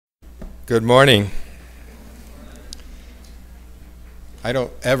Good morning. I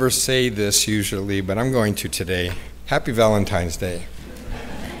don't ever say this usually, but I'm going to today. Happy Valentine's Day.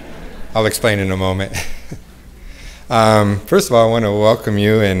 I'll explain in a moment. First of all, I want to welcome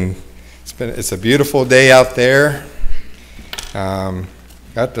you, and it's a beautiful day out there. Got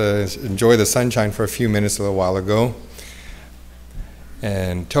to enjoy the sunshine for a few minutes a little while ago.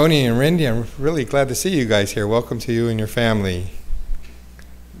 And Tony and Randy, I'm really glad to see you guys here. Welcome to you and your family.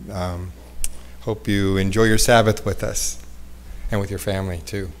 Hope you enjoy your Sabbath with us and with your family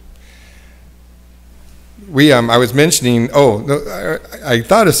too. I was mentioning, I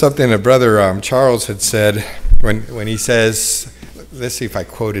thought of something that Brother Charles had said when he says, let's see if I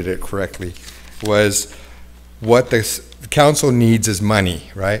quoted it correctly, was what the council needs is money,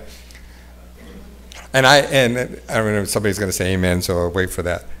 right? And I don't know if somebody's going to say amen, so I'll wait for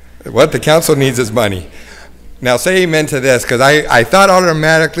that. What the council needs is money. Now say amen to this, because I thought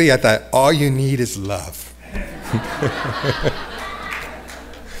automatically, all you need is love.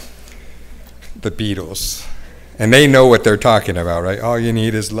 The Beatles. And they know what they're talking about, right? All you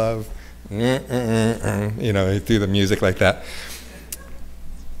need is love. You know, through the music like that.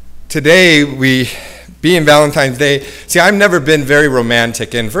 Today, being Valentine's Day, see, I've never been very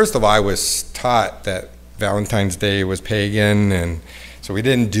romantic. And first of all, I was taught that Valentine's Day was pagan, and so we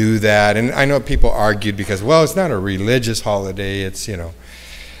didn't do that. And I know people argued because, well, it's not a religious holiday, it's,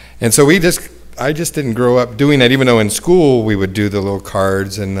 And so I just didn't grow up doing that, even though in school we would do the little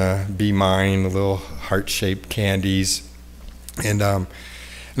cards and Be Mine, the little heart-shaped candies. And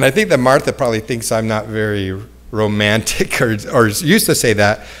I think that Martha probably thinks I'm not very romantic or used to say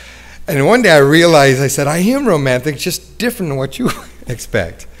that. And one day I realized, I said, I am romantic, just different than what you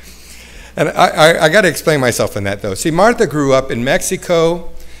expect. And I got to explain myself in that, though. See, Martha grew up in Mexico.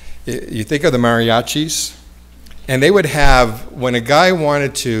 You think of the mariachis. And they would have, when a guy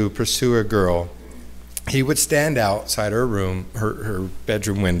wanted to pursue a girl, he would stand outside her room, her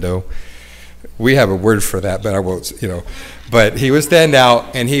bedroom window. We have a word for that, but I won't, But he would stand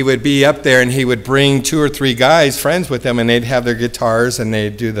out, and he would be up there, and he would bring 2 or 3 guys, friends with him, and they'd have their guitars, and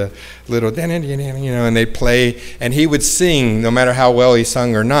they'd do the little, and they'd play, and he would sing, no matter how well he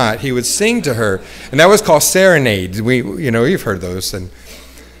sung or not. He would sing to her, and that was called serenades. You've heard those, and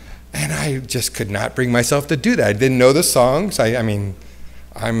I just could not bring myself to do that. I didn't know the songs. I'm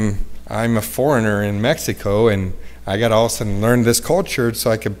a foreigner in Mexico, and I got to also learn this culture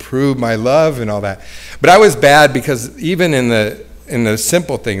so I could prove my love and all that. But I was bad because even in the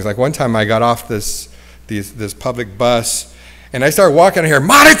simple things, like one time I got off this public bus, and I started walking here,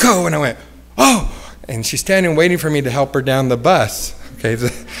 Monico, and I went, oh, and she's standing waiting for me to help her down the bus. Okay,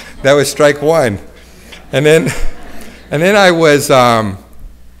 that was strike one. And then I was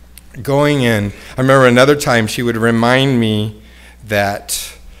going in. I remember another time she would remind me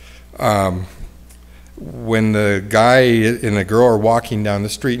that when the guy and the girl are walking down the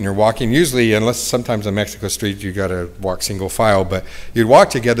street, and you're walking, usually, unless sometimes on Mexico Street you got to walk single file, but you'd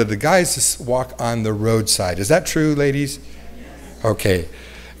walk together, the guys just walk on the roadside. Is that true, ladies? Yes. Okay.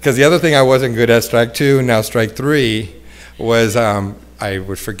 Because the other thing I wasn't good at, strike 2, now strike 3, was I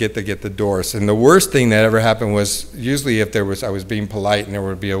would forget to get the doors. And the worst thing that ever happened was, usually if I was being polite and there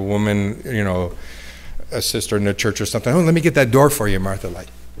would be a woman, a sister in the church or something, let me get that door for you, Martha,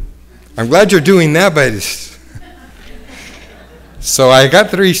 I'm glad you're doing that, but so I got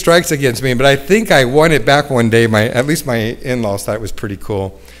 3 strikes against me, but I think I won it back one day. At least my in-laws thought it was pretty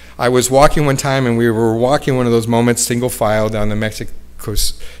cool. I was walking one time, and we were walking one of those moments, single file down the Mexico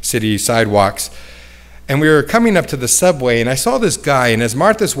City sidewalks, and we were coming up to the subway, and I saw this guy, and as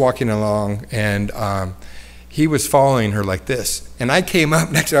Martha's walking along, and he was following her like this. And I came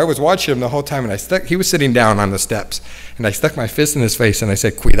up next to her. I was watching him the whole time, and he was sitting down on the steps. And I stuck my fist in his face, and I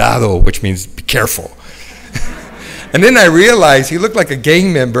said, cuidado, which means be careful. And then I realized he looked like a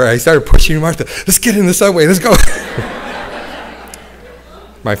gang member. I started pushing Martha, let's get in the subway, let's go.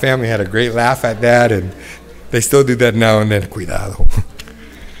 My family had a great laugh at that, and they still do that now and then, cuidado.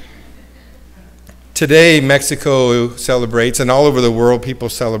 Today, Mexico celebrates, and all over the world, people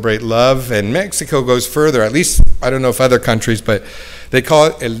celebrate love, and Mexico goes further. At least, I don't know if other countries, but they call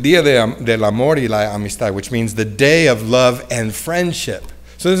it El Día del Amor y la Amistad, which means the day of love and friendship.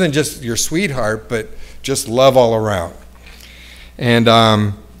 So it isn't just your sweetheart, but just love all around. And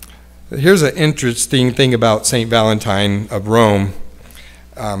here's an interesting thing about St. Valentine of Rome.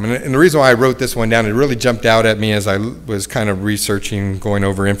 And the reason why I wrote this one down, it really jumped out at me as I was kind of researching, going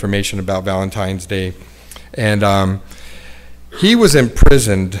over information about Valentine's Day. And he was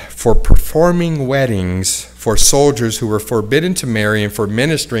imprisoned for performing weddings for soldiers who were forbidden to marry and for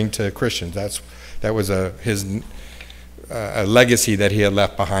ministering to Christians. That was his a legacy that he had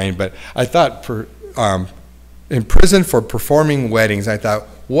left behind. But I thought, in prison for performing weddings, I thought,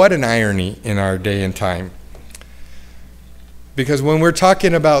 what an irony in our day and time. Because when we're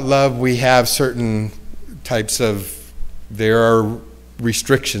talking about love, we have certain types of, there are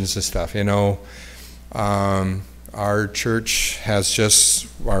restrictions and stuff, you know. Our church has just,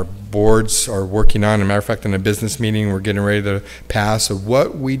 our boards are working on, as a matter of fact, in a business meeting, we're getting ready to pass of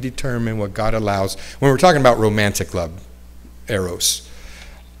what we determine, what God allows. When we're talking about romantic love, eros,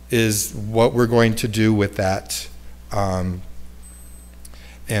 is what we're going to do with that, and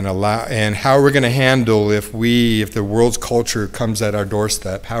how we're going to handle if the world's culture comes at our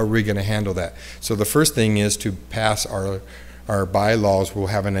doorstep. How are we going to handle that? So the first thing is to pass our bylaws. We'll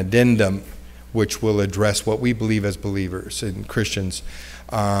have an addendum which will address what we believe as believers and Christians.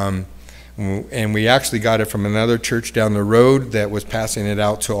 And we actually got it from another church down the road that was passing it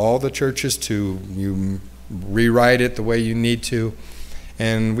out to all the churches to you rewrite it the way you need to.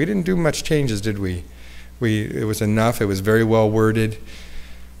 And we didn't do much changes, did we? It was enough. It was very well worded.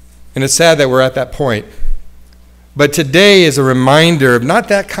 And it's sad that we're at that point. But today is a reminder of not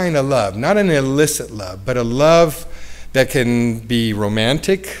that kind of love, not an illicit love, but a love that can be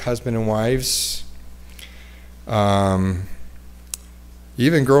romantic, husband and wives,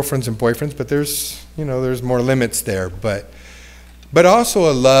 even girlfriends and boyfriends, but there's more limits there. But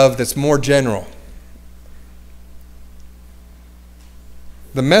also a love that's more general.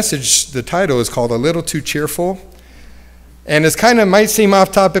 The message, the title is called A Little Too Cheerful. And it's kind of might seem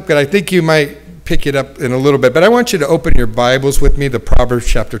off topic, but I think you might pick it up in a little bit. But I want you to open your Bibles with me to Proverbs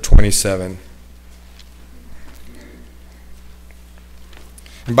chapter 27.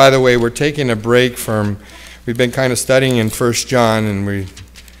 And by the way, we're taking a break we've been kind of studying in 1 John, and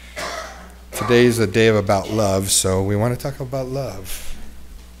today's a day about love, so we want to talk about love.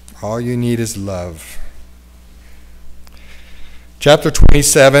 All you need is love. Chapter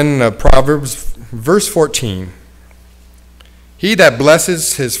 27 of Proverbs, verse 14. He that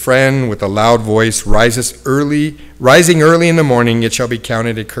blesses his friend with a loud voice rising early in the morning, it shall be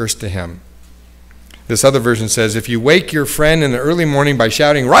counted a curse to him. This other version says, if you wake your friend in the early morning by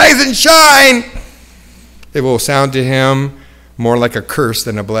shouting, rise and shine, it will sound to him more like a curse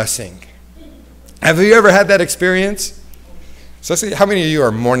than a blessing. Have you ever had that experience? So how many of you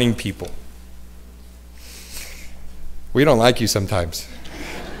are morning people? We don't like you sometimes.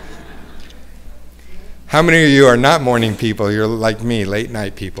 How many of you are not morning people? You're like me, late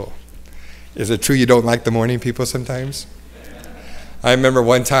night people. Is it true you don't like the morning people sometimes? I remember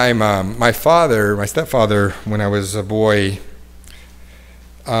one time my stepfather, when I was a boy,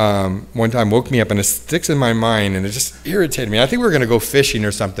 one time woke me up, and it sticks in my mind, and it just irritated me. I think we were going to go fishing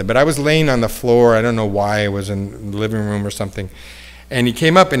or something, but I was laying on the floor. I don't know why. I was in the living room or something. And he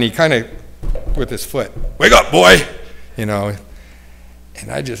came up, and he kind of, with his foot, wake up, boy, you know.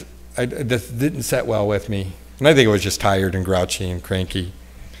 And this didn't set well with me. And I think I was just tired and grouchy and cranky,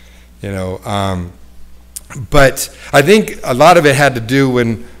 you know. But I think a lot of it had to do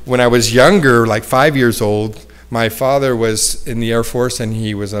when I was younger, like 5 years old. My father was in the Air Force, and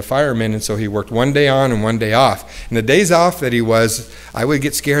he was a fireman, and so he worked one day on and one day off. And the days off that he was, I would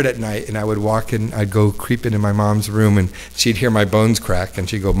get scared at night, and I would walk in, I'd go creep into my mom's room, and she'd hear my bones crack, and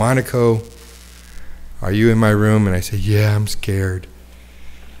she'd go, Monico, are you in my room? And I said, yeah, I'm scared.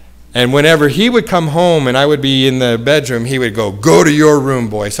 And whenever he would come home and I would be in the bedroom, he would go to your room,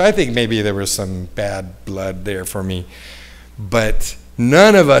 boy. So I think maybe there was some bad blood there for me. But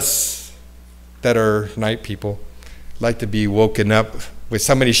none of us that are night people like to be woken up with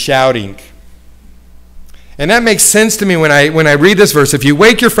somebody shouting. And that makes sense to me when I read this verse. If you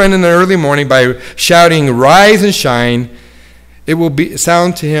wake your friend in the early morning by shouting, rise and shine, it will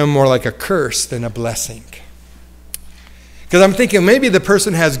sound to him more like a curse than a blessing. Because I'm thinking maybe the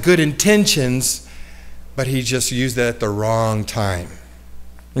person has good intentions, but he just used that at the wrong time.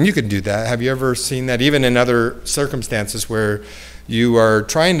 And you can do that. Have you ever seen that? Even in other circumstances where you are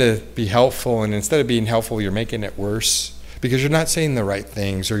trying to be helpful, and instead of being helpful, you're making it worse because you're not saying the right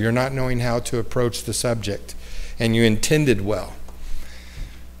things, or you're not knowing how to approach the subject, and you intended well.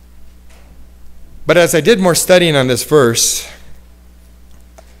 But as I did more studying on this verse,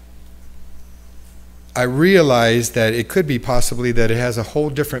 I realized that it could be possibly that it has a whole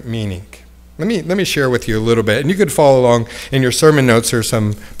different meaning. Let me share with you a little bit, and you could follow along in your sermon notes or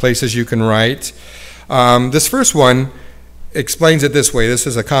some places you can write. This first one explains it this way. This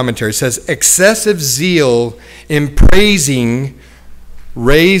is a commentary. It says, excessive zeal in praising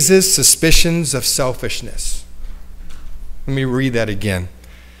raises suspicions of selfishness. Let me read that again.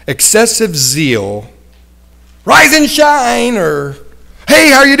 Excessive zeal, rise and shine, or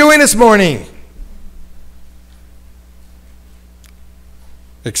hey, how are you doing this morning?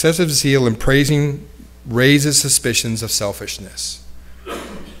 Excessive zeal in praising raises suspicions of selfishness.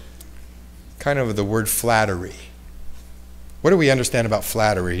 Kind of the word flattery. What do we understand about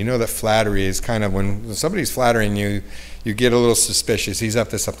flattery? You know that flattery is kind of when somebody's flattering you, you get a little suspicious. He's up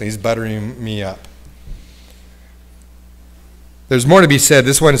to something. He's buttering me up. There's more to be said.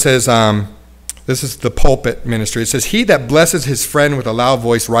 This one says, this is the pulpit ministry. It says, he that blesses his friend with a loud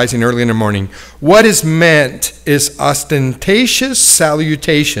voice rising early in the morning. What is meant is ostentatious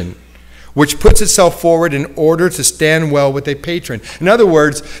salutation, which puts itself forward in order to stand well with a patron. In other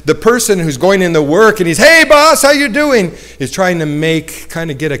words, the person who's going into work and he's, hey boss, how you doing? Is trying to kind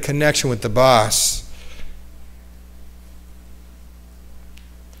of get a connection with the boss.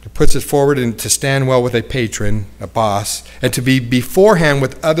 It puts it forward to stand well with a patron, a boss, and to be beforehand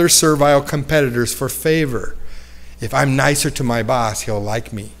with other servile competitors for favor. If I'm nicer to my boss, he'll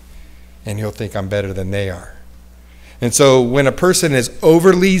like me, and he'll think I'm better than they are. And so when a person is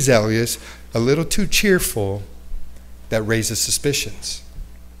overly zealous, a little too cheerful, that raises suspicions.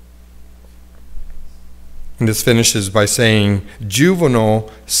 And this finishes by saying, Juvenal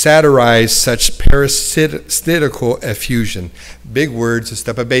satirized such parasitical effusion. Big words and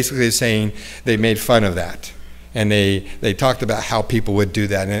stuff, but basically it's saying they made fun of that. And they talked about how people would do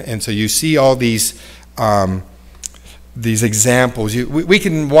that. And so you see all these examples. We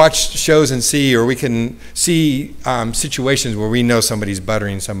can watch shows and see, or we can see situations where we know somebody's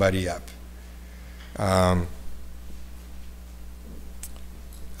buttering somebody up.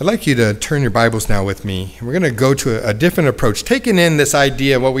 I'd like you to turn your Bibles now with me. We're going to go to a different approach, taking in this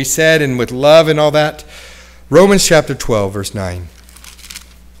idea of what we said and with love and all that. Romans chapter 12, verse 9.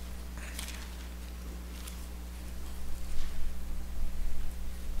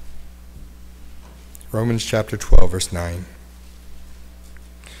 Romans chapter 12, verse 9.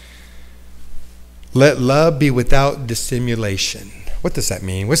 Let love be without dissimulation. What does that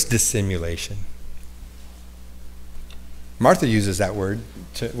mean? What's dissimulation? Martha uses that word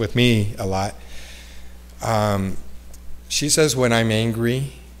with me a lot. She says when I'm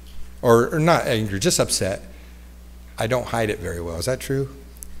angry, or not angry, just upset, I don't hide it very well. Is that true?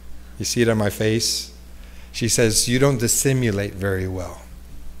 You see it on my face? She says, you don't dissimulate very well.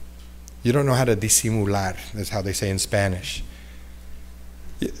 You don't know how to disimular. That's how they say in Spanish.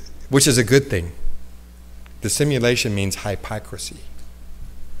 Which is a good thing. Dissimulation means hypocrisy.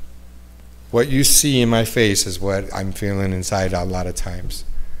 What you see in my face is what I'm feeling inside a lot of times.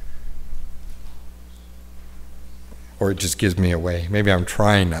 Or it just gives me away. Maybe I'm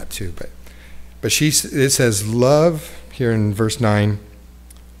trying not to, but it says love here in verse 9.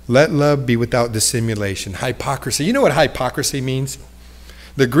 Let love be without dissimulation. Hypocrisy. You know what hypocrisy means?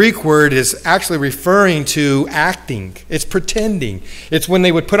 The Greek word is actually referring to acting. It's pretending. It's when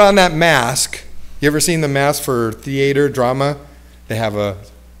they would put on that mask. You ever seen the mask for theater, drama? They have a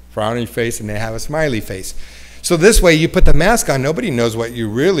frowny face and they have a smiley face. So this way you put the mask on, nobody knows what you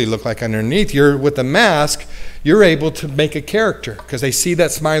really look like underneath. With the mask, you're able to make a character because they see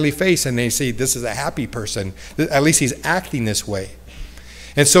that smiley face and they see this is a happy person. At least he's acting this way.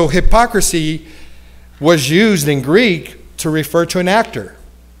 And so hypocrisy was used in Greek to refer to an actor.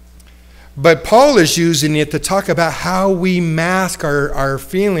 But Paul is using it to talk about how we mask our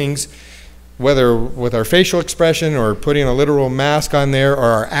feelings, whether with our facial expression or putting a literal mask on there, or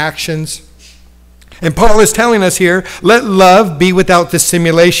our actions. And Paul is telling us here, let love be without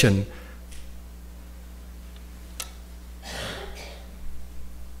dissimulation.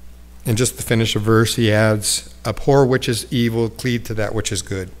 And just to finish a verse, he adds, abhor which is evil, cleave to that which is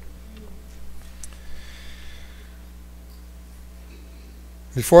good.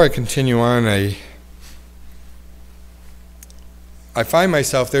 Before I continue on, I find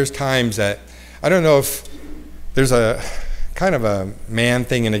myself, there's times that, I don't know if there's a kind of a man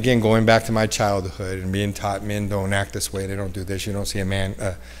thing, and again, going back to my childhood and being taught men don't act this way, they don't do this, you don't see a man,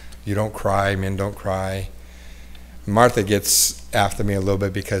 you don't cry, men don't cry. Martha gets after me a little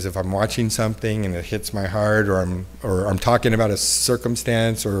bit because if I'm watching something and it hits my heart, or I'm talking about a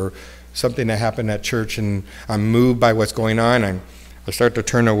circumstance or something that happened at church and I'm moved by what's going on, I start to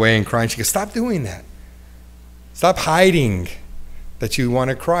turn away and cry, and she goes, stop doing that. Stop hiding that you want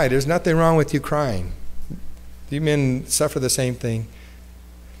to cry. There's nothing wrong with you crying. You men suffer the same thing.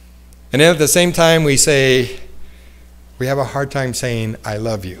 And then at the same time we have a hard time saying, I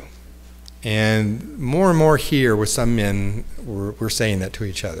love you. And more here with some men, we're saying that to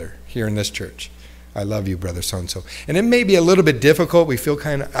each other here in this church. I love you, brother so-and-so. And it may be a little bit difficult. We feel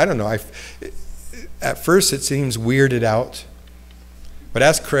kind of, I don't know, at first it seems weirded out. But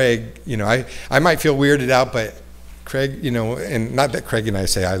ask Craig, I might feel weirded out, but Craig, and not that Craig and I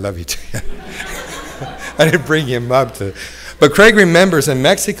say, I love you too. I didn't bring him up to, But Craig remembers in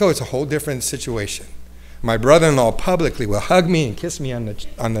Mexico, it's a whole different situation. My brother-in-law publicly will hug me and kiss me on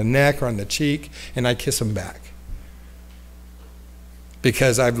the neck or on the cheek, and I kiss him back.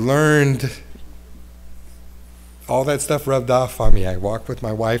 Because I've learned all that stuff rubbed off on me. I walk with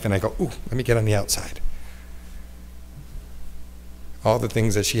my wife and I go, ooh, let me get on the outside. All the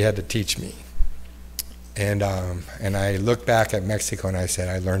things that she had to teach me. And I look back at Mexico and I said,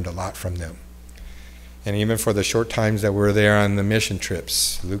 I learned a lot from them. And even for the short times that we're there on the mission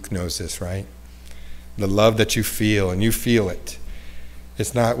trips, Luke knows this, right? The love that you feel, and you feel it.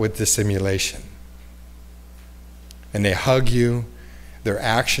 It's not with dissimulation. And they hug you. Their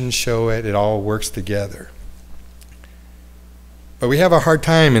actions show it. It all works together. But we have a hard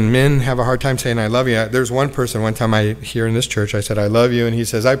time, and men have a hard time saying, I love you. There's one person, one time here in this church, I said, I love you, and he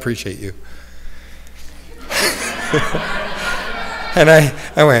says, I appreciate you. And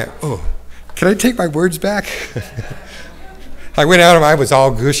I went, oh, can I take my words back? I went out and I was all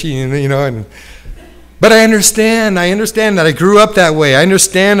gushy, you know, but I understand that I grew up that way. I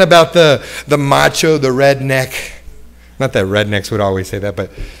understand about the macho, the redneck. Not that rednecks would always say that, but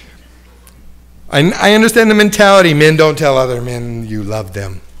I understand the mentality. Men don't tell other men you love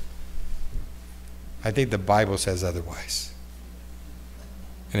them. I think the Bible says otherwise.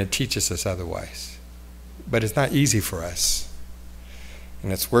 And it teaches us otherwise. But it's not easy for us.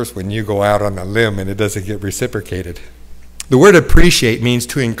 And it's worse when you go out on a limb and it doesn't get reciprocated. The word appreciate means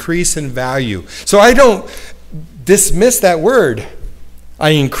to increase in value. So I don't dismiss that word.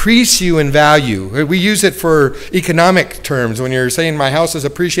 I increase you in value. We use it for economic terms when you're saying my house is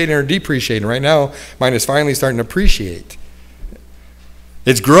appreciating or depreciating. Right now, mine is finally starting to appreciate.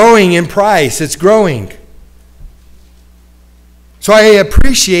 It's growing in price. It's growing. So I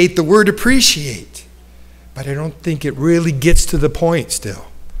appreciate the word appreciate. But I don't think it really gets to the point still.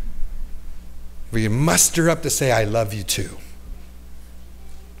 We muster up to say, I love you too.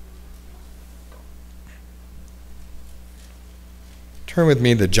 Turn with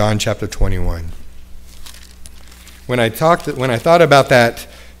me to John chapter 21. When I thought about that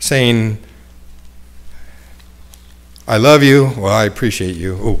saying, I love you, well, I appreciate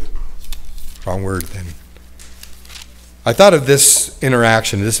you. Oh, wrong word then. I thought of this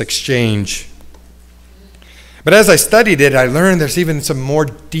interaction, this exchange. But as I studied it, I learned there's even some more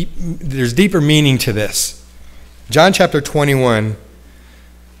there's deeper meaning to this. John chapter 21,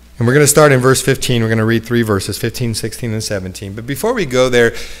 and we're going to start in verse 15. We're going to read 3 verses, 15, 16, and 17. But before we go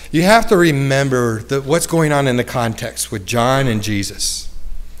there, you have to remember what's going on in the context with John and Jesus.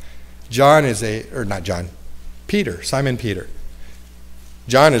 Peter, Simon Peter.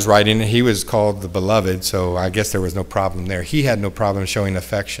 John is writing, and he was called the beloved, so I guess there was no problem there. He had no problem showing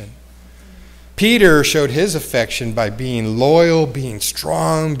affection. Peter showed his affection by being loyal, being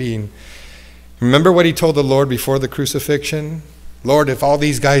strong, Remember what he told the Lord before the crucifixion? Lord, if all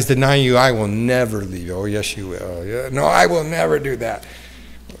these guys deny you, I will never leave you. Oh, yes, you will. Yeah, no, I will never do that.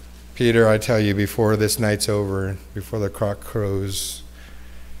 Peter, I tell you, before this night's over, before the cock crows,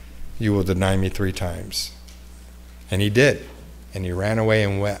 you will deny me 3 times. And he did. And he ran away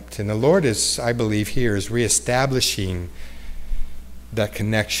and wept. And the Lord is, I believe here, is reestablishing that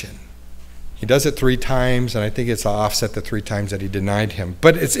connection. He does it 3 times, and I think it's to offset the 3 times that he denied him.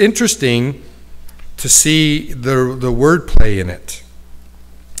 But it's interesting to see the word play in it.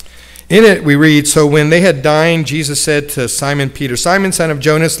 In it we read, so when they had dined, Jesus said to Simon Peter, Simon, son of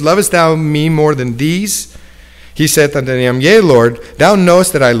Jonas, lovest thou me more than these? He saith unto him, Yea, Lord, thou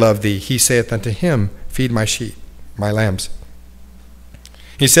knowest that I love thee. He saith unto him, Feed my sheep, my lambs.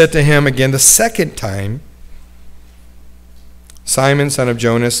 He said to him again the second time, Simon, son of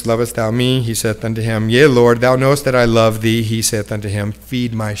Jonas, lovest thou me? He saith unto him, Yea, Lord, thou knowest that I love thee. He saith unto him,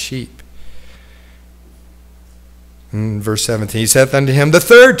 Feed my sheep. In verse 17, he saith unto him the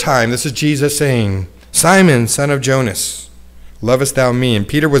third time, this is Jesus saying, Simon, son of Jonas, lovest thou me? And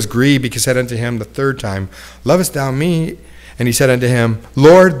Peter was grieved because he said unto him the third time, Lovest thou me? And he said unto him,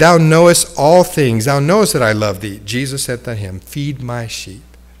 Lord, thou knowest all things. Thou knowest that I love thee. Jesus said unto him, Feed my sheep.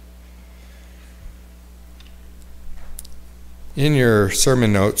 In your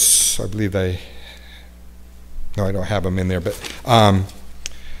sermon notes, I believe I don't have them in there, but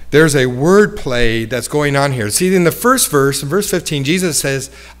there's a word play that's going on here. See, in the first verse, in verse 15, Jesus says,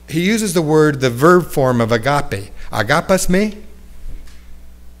 he uses the verb form of agape. Agapas me.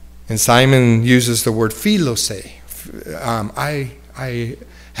 And Simon uses the word philose. I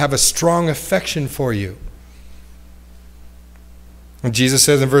have a strong affection for you. And Jesus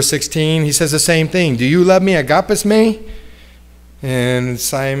says in verse 16, he says the same thing. Do you love me, agapas me? And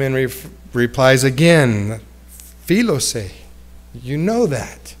Simon replies again, philose. You know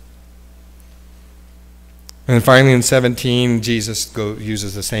that. And finally in 17, Jesus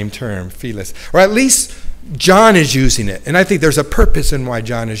uses the same term, philos. Or at least John is using it. And I think there's a purpose in why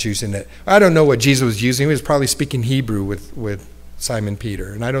John is using it. I don't know what Jesus was using. He was probably speaking Hebrew with Simon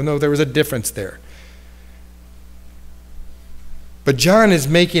Peter. And I don't know if there was a difference there. But John is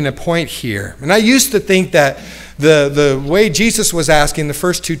making a point here. And I used to think that the way Jesus was asking the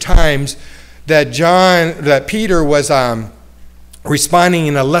first two times that Peter was responding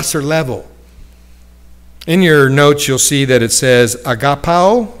in a lesser level. In your notes, you'll see that it says,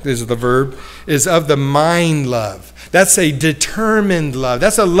 agapao, this is the verb, is of the mind love. That's a determined love.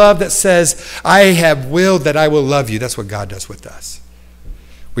 That's a love that says, I have willed that I will love you. That's what God does with us.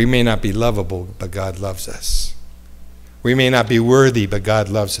 We may not be lovable, but God loves us. We may not be worthy, but God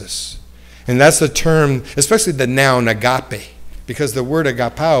loves us. And that's the term, especially the noun agape, because the word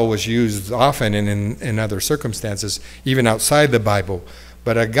agapao was used often in other circumstances, even outside the Bible.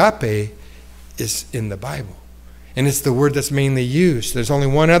 But agape is in the Bible. And it's the word that's mainly used. There's only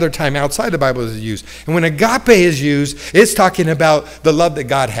one other time outside the Bible is used. And when agape is used, it's talking about the love that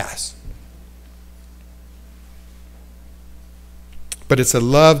God has. But it's a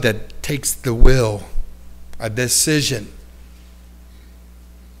love that takes the will, a decision.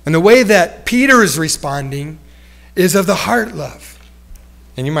 And the way that Peter is responding is of the heart love.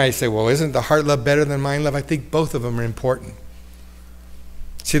 And you might say, well, isn't the heart love better than mind love? I think both of them are important.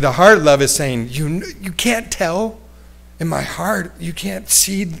 See, the heart love is saying, you can't tell in my heart. You can't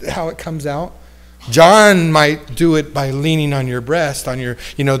see how it comes out. John might do it by leaning on your breast,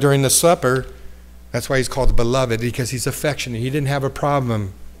 during the supper. That's why he's called the beloved, because he's affectionate. He didn't have a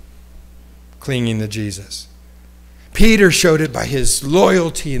problem clinging to Jesus. Peter showed it by his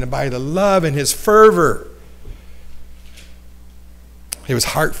loyalty and by the love and his fervor. It was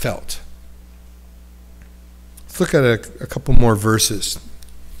heartfelt. Let's look at a couple more verses.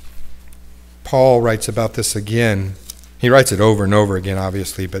 Paul writes about this again. He writes it over and over again,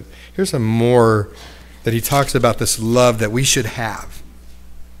 obviously, but here's some more that he talks about this love that we should have.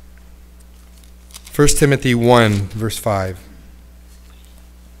 1 Timothy 1, verse 5.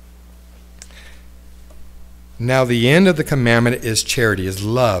 Now the end of the commandment is charity, is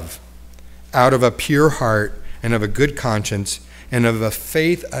love, out of a pure heart and of a good conscience and of a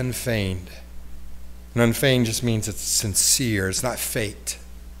faith unfeigned. And unfeigned just means it's sincere, it's not faked.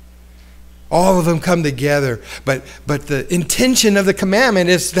 All of them come together, but the intention of the commandment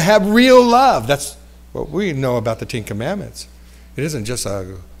is to have real love. That's what we know about the Ten Commandments. It isn't just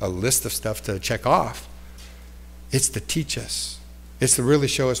a list of stuff to check off. It's to teach us. It's to really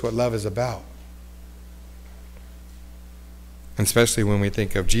show us what love is about. And especially when we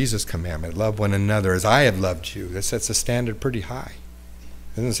think of Jesus' commandment, love one another as I have loved you. That sets the standard pretty high.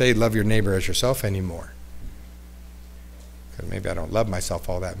 It doesn't say love your neighbor as yourself anymore. Because maybe I don't love myself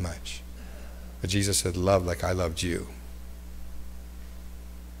all that much. But Jesus said, love like I loved you.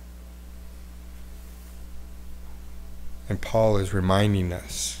 And Paul is reminding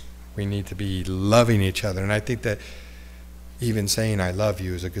us we need to be loving each other. And I think that even saying I love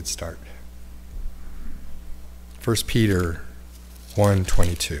you is a good start. 1 Peter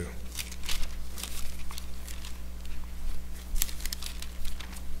 1:22.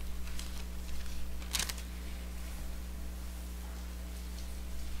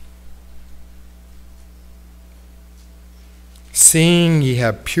 Seeing ye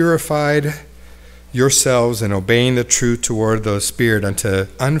have purified yourselves in obeying the truth toward the Spirit unto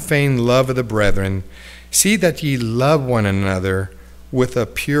unfeigned love of the brethren, see that ye love one another with a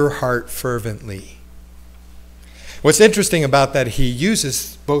pure heart fervently. What's interesting about that, he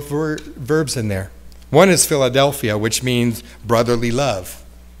uses both verbs in there. One is Philadelphia, which means brotherly love.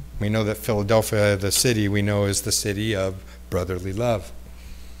 We know that Philadelphia, the city, we know is the city of brotherly love.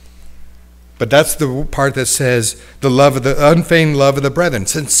 But that's the part that says the love of the unfeigned love of the brethren,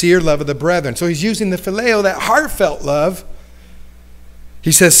 sincere love of the brethren. So he's using the phileo, that heartfelt love.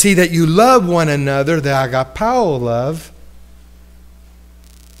 He says, see that you love one another, the agapao love.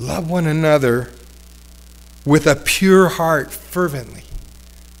 Love one another with a pure heart fervently.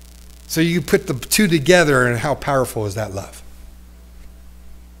 So you put the two together, and how powerful is that love?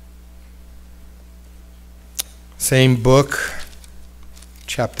 Same book.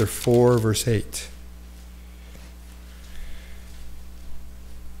 Chapter 4, verse 8.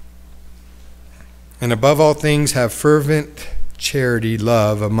 And above all things have fervent charity,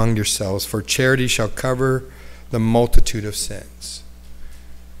 love among yourselves, for charity shall cover the multitude of sins.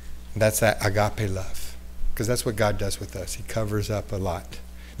 That's that agape love, because that's what God does with us. He covers up a lot.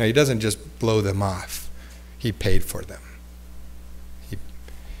 Now, he doesn't just blow them off. He paid for them.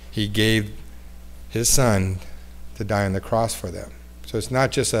 He gave his son to die on the cross for them. So it's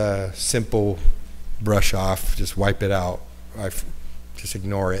not just a simple brush off, just wipe it out. Just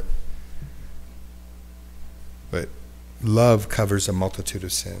ignore it. But love covers a multitude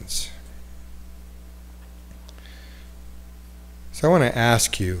of sins. So I want to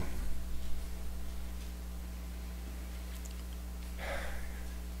ask you,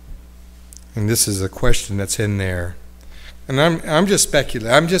 and this is a question that's in there, and I'm just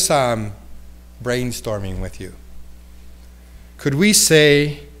speculating. I'm just brainstorming with you. Could we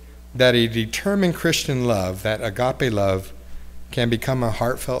say that a determined Christian love, that agape love, can become a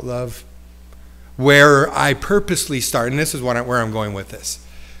heartfelt love? Where I purposely start, and this is where I'm going with this,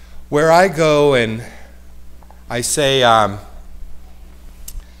 where I go and I say, I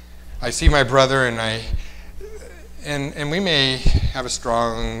see my brother and we may have a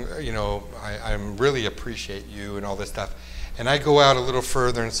strong, I really appreciate you and all this stuff, and I go out a little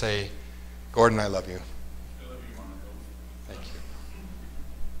further and say, Gordon, I love you. I love you, Monico. Thank you.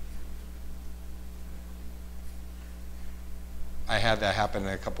 I had that happen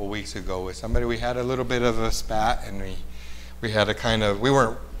a couple weeks ago with somebody. We had a little bit of a spat, and we had we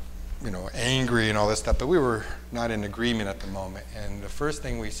weren't, angry and all this stuff, but we were not in agreement at the moment. And the first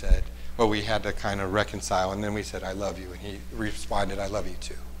thing we said, we had to kind of reconcile, and then we said, I love you, and he responded, I love you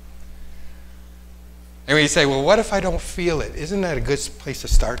too. And we say, well, what if I don't feel it? Isn't that a good place to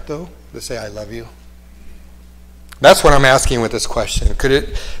start, though, to say I love you? That's what I'm asking with this question.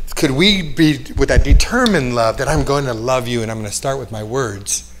 Could we be with that determined love that I'm going to love you and I'm going to start with my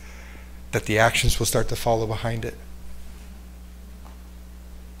words, that the actions will start to follow behind it?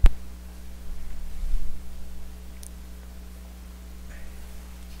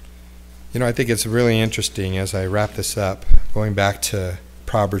 I think it's really interesting as I wrap this up, going back to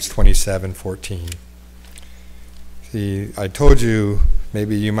Proverbs 27:14. See, I told you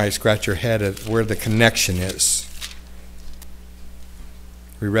maybe you might scratch your head at where the connection is.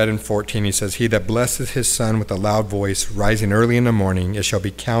 We read in 14, he says, he that blesseth his son with a loud voice, rising early in the morning, it shall be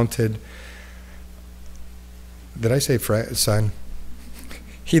counted. Did I say son?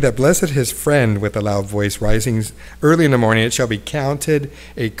 He that blesseth his friend with a loud voice, rising early in the morning, it shall be counted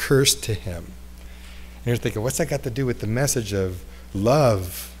a curse to him. And you're thinking, what's that got to do with the message of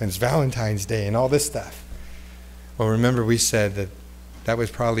love, and it's Valentine's Day and all this stuff? Well, remember we said that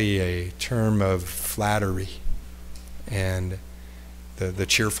was probably a term of flattery, and the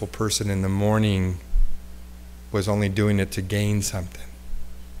cheerful person in the morning was only doing it to gain something.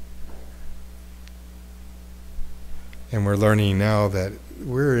 And we're learning now that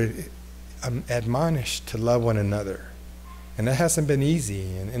we're admonished to love one another. And that hasn't been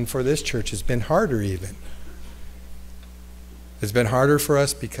easy. And for this church, it's been harder even. It's been harder for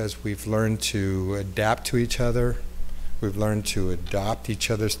us because we've learned to adapt to each other. We've learned to adopt each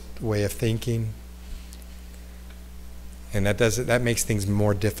other's way of thinking. And that makes things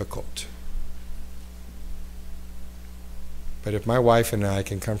more difficult. But if my wife and I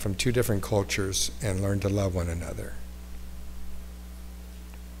can come from two different cultures and learn to love one another,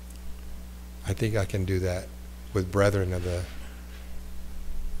 I think I can do that with brethren of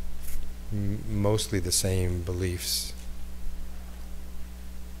mostly the same beliefs.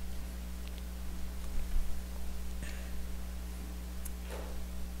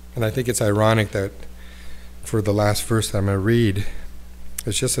 And I think it's ironic that for the last verse that I'm going to read,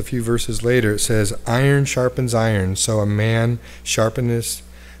 it's just a few verses later, it says, iron sharpens iron, so a man sharpeneth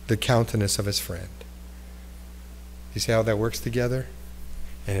the countenance of his friend. You see how that works together?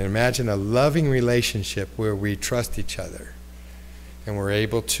 And imagine a loving relationship where we trust each other and we're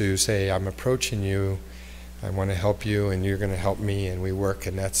able to say, I'm approaching you, I want to help you, and you're going to help me, and we work,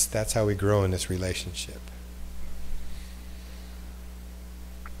 and that's how we grow in this relationship.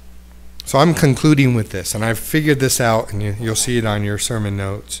 So I'm concluding with this, and I've figured this out, and you'll see it on your sermon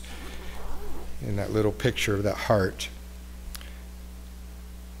notes in that little picture of that heart.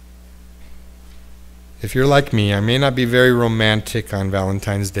 If you're like me, I may not be very romantic on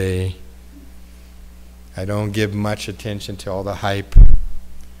Valentine's Day. I don't give much attention to all the hype.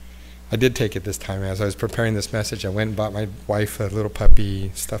 I did take it this time. As I was preparing this message, I went and bought my wife a little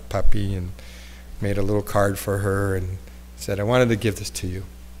puppy, stuffed puppy, and made a little card for her and said, I wanted to give this to you.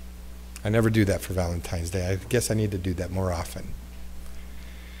 I never do that for Valentine's Day. I guess I need to do that more often.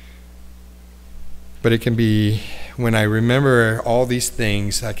 But it can be, when I remember all these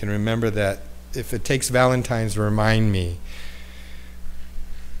things, I can remember that if it takes Valentine's to remind me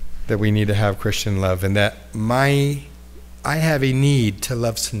that we need to have Christian love, and that I have a need to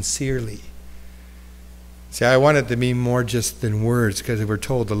love sincerely. See, I want it to be more just than words, because we're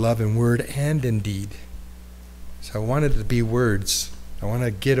told to love in word and in deed. So I want it to be words. I want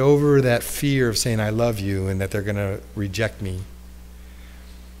to get over that fear of saying I love you and that they're going to reject me.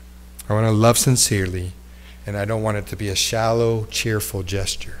 I want to love sincerely, and I don't want it to be a shallow, cheerful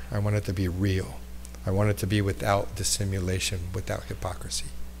gesture. I want it to be real. I want it to be without dissimulation, without hypocrisy.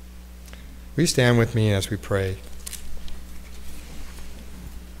 Will you stand with me as we pray?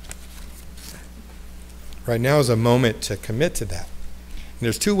 Right now is a moment to commit to that. And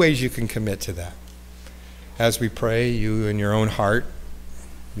there's two ways you can commit to that. As we pray, you in your own heart,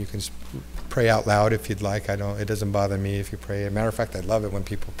 you can pray out loud if you'd like. It doesn't bother me if you pray. As a matter of fact, I love it when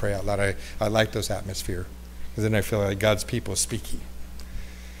people pray out loud. I like those atmosphere, because then I feel like God's people speaking.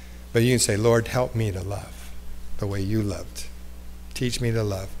 But you can say, Lord, help me to love the way you loved. Teach me to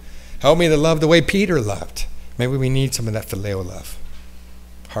love. Help me to love the way Peter loved. Maybe we need some of that phileo love,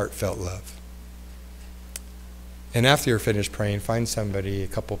 heartfelt love. And after you're finished praying, find somebody, a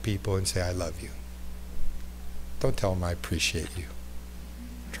couple people, and say, I love you. Don't tell them I appreciate you.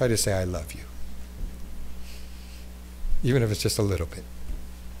 Try to say, I love you. Even if it's just a little bit.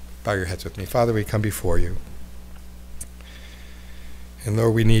 Bow your heads with me. Father, we come before you. And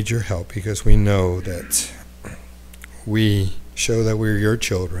Lord, we need your help, because we know that we show that we're your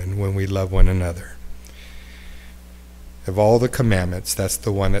children when we love one another. Of all the commandments, that's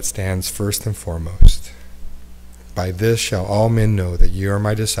the one that stands first and foremost. By this shall all men know that you are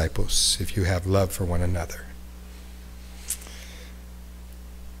my disciples, if you have love for one another.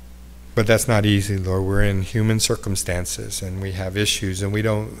 But that's not easy, Lord. We're in human circumstances, and we have issues,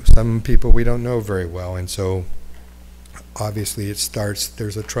 and some people we don't know very well. And so obviously it starts,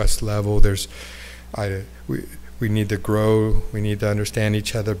 there's a trust level, we need to grow, we need to understand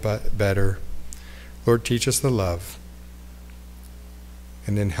each other better. Lord, teach us the love.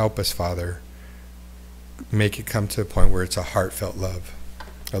 And then help us, Father, make it come to a point where it's a heartfelt love.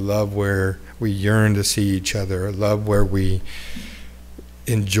 A love where we yearn to see each other. A love where we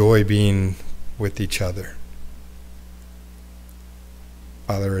enjoy being with each other.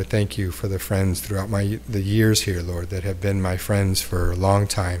 Father, I thank you for the friends throughout the years here, Lord, that have been my friends for a long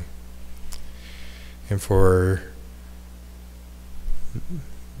time. And for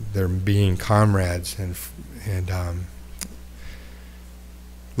their being comrades. And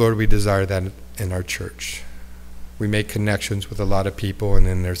Lord, we desire that in our church. We make connections with a lot of people, and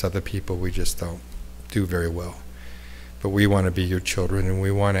then there's other people we just don't do very well. But we want to be your children, and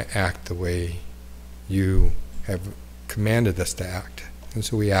we want to act the way you have commanded us to act. And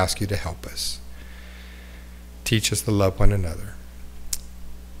so we ask you to help us. Teach us to love one another.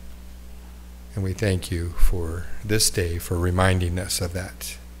 And we thank you for this day, for reminding us of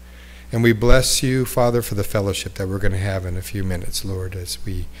that. And we bless you, Father, for the fellowship that we're going to have in a few minutes, Lord, as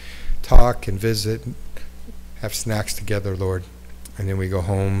we talk and visit, have snacks together, Lord. And then we go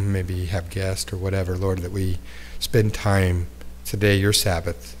home, maybe have guests or whatever, Lord, that we spend time today, your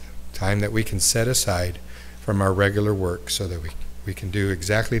Sabbath, time that we can set aside from our regular work so that we can do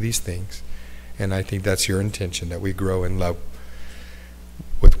exactly these things. And I think that's your intention, that we grow in love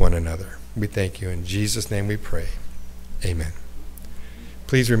with one another. We thank you. In Jesus' name we pray. Amen.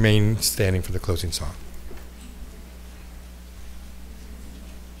 Please remain standing for the closing song.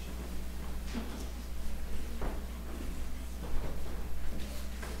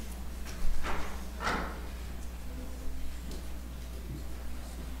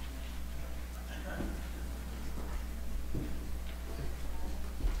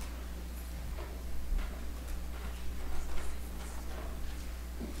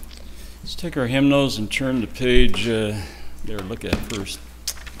 Let's take our hymnals and turn to page, look at it first.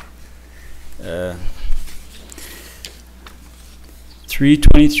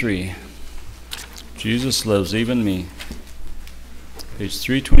 323. Jesus loves even me. Page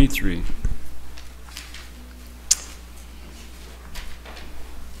 323.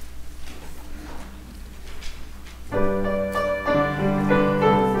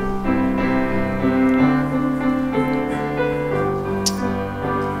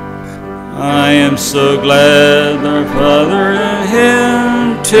 I am so glad our Father in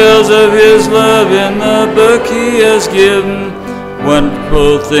heaven tells of his love in the book he has given.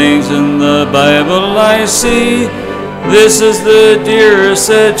 Wonderful things in the Bible I see. This is the dearest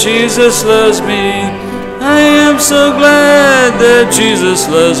that Jesus loves me. I am so glad that Jesus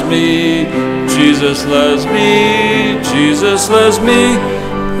loves me. Jesus loves me. Jesus loves me.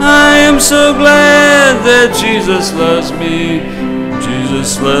 I am so glad that Jesus loves me.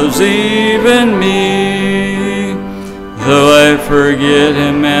 Jesus loves even me. Though I forget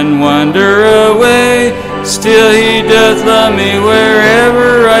him and wander away, still he doth love me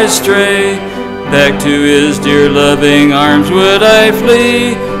wherever I stray. Back to his dear loving arms would I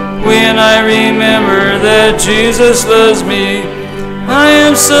flee, when I remember that Jesus loves me. I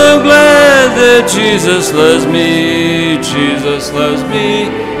am so glad that Jesus loves me. Jesus loves me.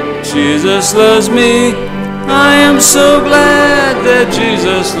 Jesus loves me. I am so glad that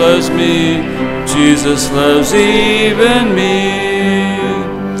Jesus loves me. Jesus loves even me.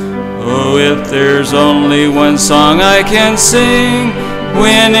 Oh, if there's only one song I can sing,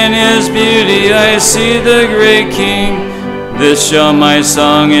 when in his beauty I see the great King, this shall my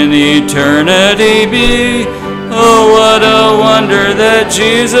song in eternity be. Oh, what a wonder that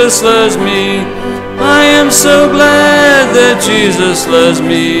Jesus loves me. I am so glad that Jesus loves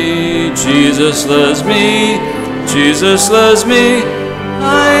me. Jesus loves me. Jesus loves me.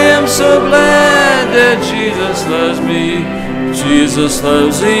 I am so glad that Jesus loves me. Jesus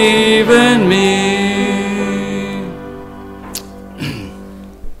loves even me.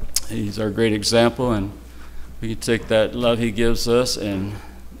 He's our great example, and we can take that love he gives us and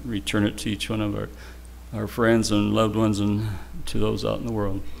return it to each one of our friends and loved ones and to those out in the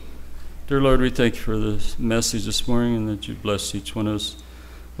world. Dear Lord, we thank you for this message this morning, and that you bless each one of us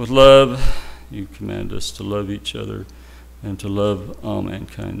with love. You command us to love each other and to love all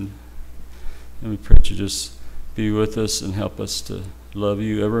mankind. And we pray that you just be with us and help us to love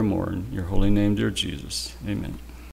you evermore. In your holy name, dear Jesus. Amen.